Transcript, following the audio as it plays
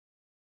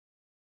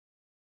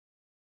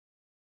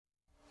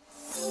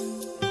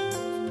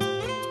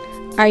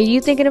Are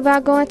you thinking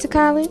about going to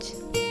college?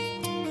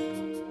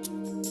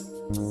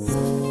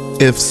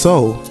 If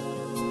so,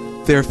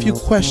 there are a few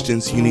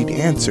questions you need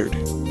answered.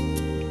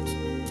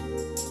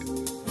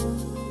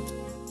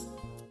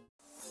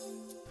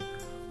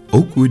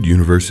 Oakwood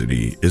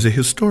University is a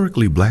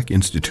historically black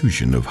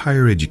institution of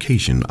higher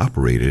education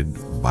operated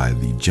by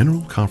the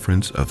General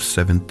Conference of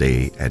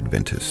Seventh-day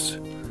Adventists.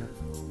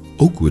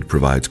 Oakwood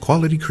provides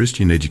quality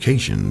Christian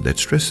education that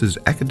stresses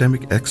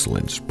academic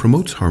excellence,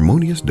 promotes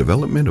harmonious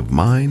development of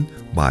mind,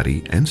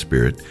 body, and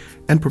spirit,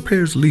 and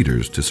prepares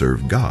leaders to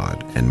serve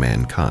God and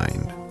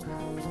mankind.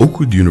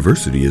 Oakwood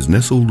University is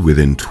nestled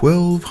within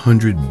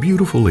 1,200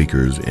 beautiful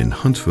acres in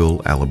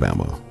Huntsville,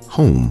 Alabama,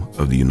 home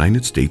of the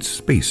United States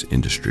space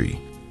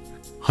industry.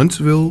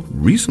 Huntsville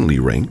recently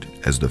ranked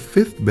as the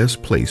 5th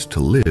best place to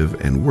live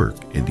and work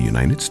in the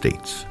United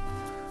States.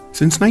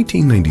 Since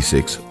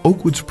 1996,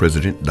 Oakwood's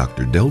president,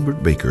 Dr.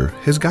 Delbert Baker,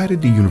 has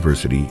guided the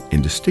university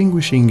in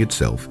distinguishing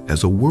itself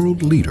as a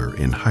world leader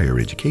in higher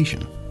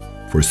education.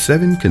 For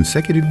 7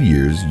 consecutive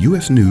years,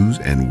 U.S. News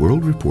and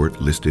World Report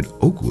listed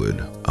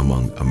Oakwood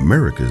among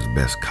America's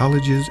best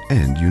colleges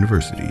and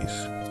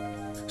universities.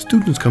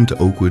 Students come to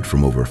Oakwood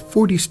from over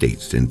 40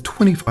 states and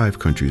 25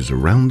 countries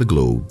around the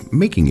globe,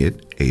 making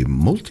it a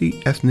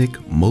multi-ethnic,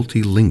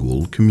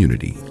 multilingual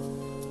community.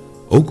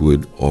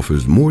 Oakwood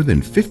offers more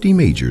than 50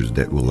 majors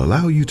that will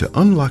allow you to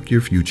unlock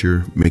your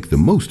future, make the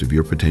most of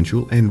your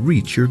potential, and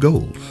reach your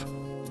goals.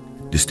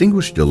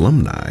 Distinguished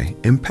alumni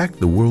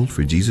impact the world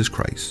for Jesus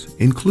Christ,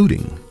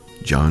 including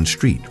John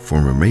Street,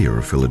 former mayor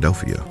of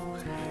Philadelphia,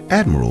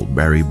 Admiral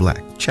Barry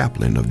Black,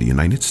 chaplain of the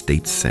United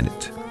States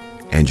Senate,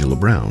 Angela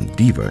Brown,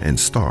 diva and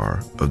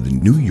star of the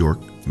New York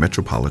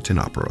Metropolitan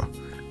Opera,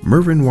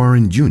 Mervyn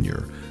Warren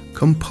Jr.,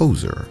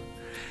 composer,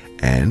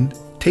 and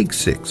Take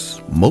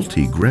 6,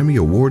 multi-Grammy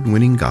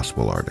Award-winning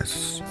gospel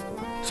artists.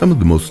 Some of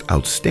the most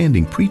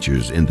outstanding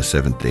preachers in the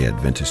Seventh-day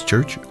Adventist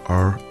Church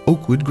are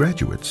Oakwood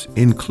graduates,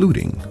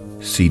 including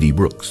C.D.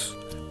 Brooks,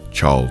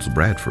 Charles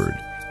Bradford,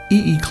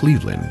 E.E.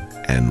 Cleveland,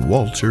 and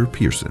Walter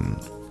Pearson.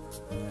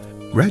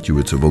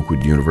 Graduates of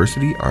Oakwood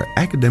University are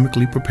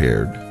academically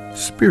prepared,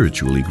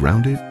 spiritually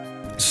grounded,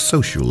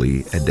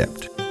 socially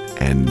adept,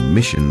 and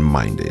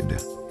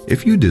mission-minded.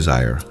 If you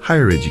desire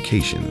higher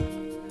education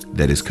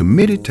that is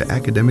committed to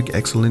academic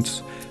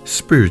excellence,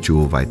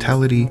 spiritual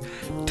vitality,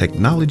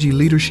 technology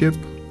leadership,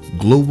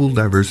 global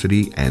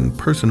diversity, and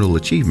personal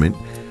achievement,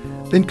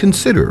 then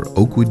consider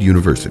Oakwood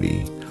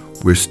University,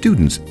 where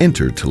students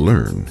enter to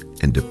learn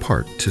and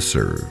depart to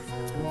serve.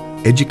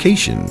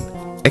 Education,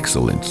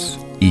 excellence,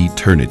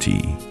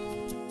 eternity.